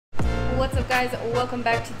What's up guys, welcome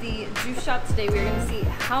back to the juice shop. Today we're going to see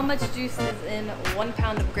how much juice is in 1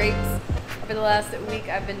 pound of grapes. Over the last week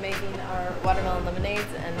I've been making our watermelon lemonades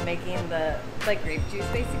and making the grape juice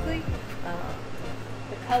basically.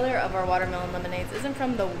 The color of our watermelon lemonades isn't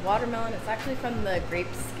from the watermelon, it's actually from the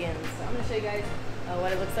grape skins. So I'm going to show you guys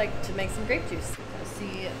what it looks like to make some grape juice. Let's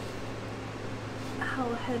see how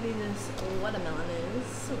heavy this watermelon is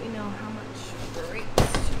so we know how much grapes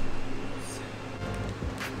to use.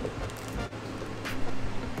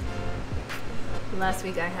 Last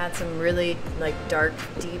week I had some really dark,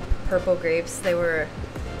 deep purple grapes. It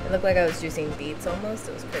looked like I was juicing beets almost.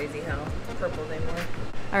 It was crazy how purple they were.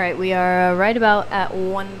 Alright, we are right about at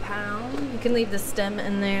 1 pound. You can leave the stem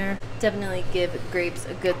in there. Definitely give grapes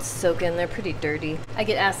a good soak in. They're pretty dirty. I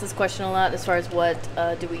get asked this question a lot as far as what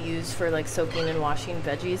do we use for soaking and washing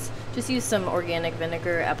veggies. Just use some organic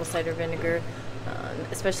vinegar, apple cider vinegar,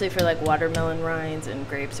 especially for watermelon rinds, and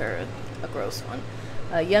grapes are a gross one.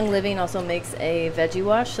 Young Living also makes a veggie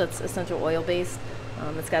wash that's essential oil based.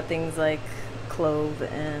 It's got things like clove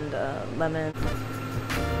and lemon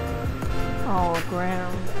all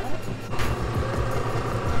ground up.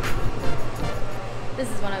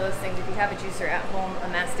 This is one of those things, if you have a juicer at home, a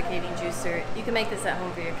masticating juicer, you can make this at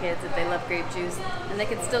home for your kids if they love grape juice, and they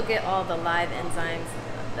can still get all the live enzymes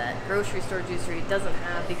that grocery store juicery doesn't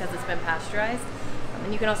have because it's been pasteurized.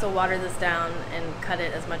 And you can also water this down and cut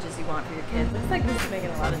it as much as you want for your kids. Looks like this is making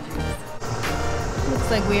a lot of juice. Looks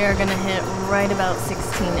like we are gonna hit right about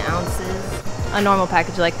 16 ounces. A normal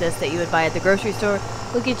package like this that you would buy at the grocery store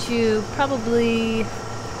will get you probably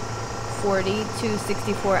 40 to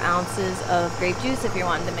 64 ounces of grape juice if you're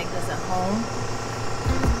wanting to make this at home.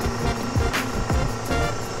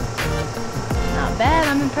 Not bad,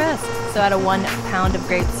 I'm impressed. So out of 1 pound of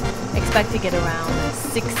grapes, expect to get around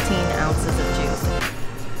 16 ounces of juice.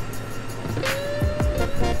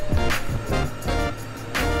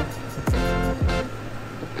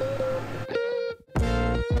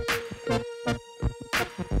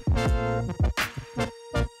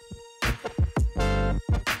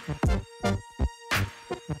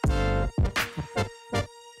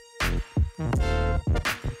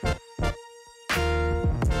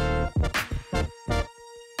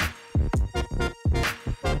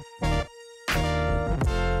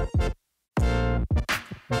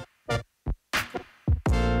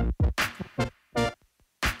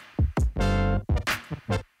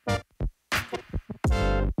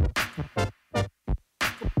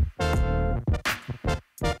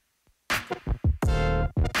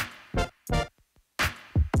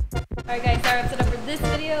 Alright guys, that wraps it up for this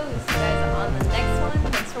video. We'll see you guys on the next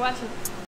one. Thanks for watching.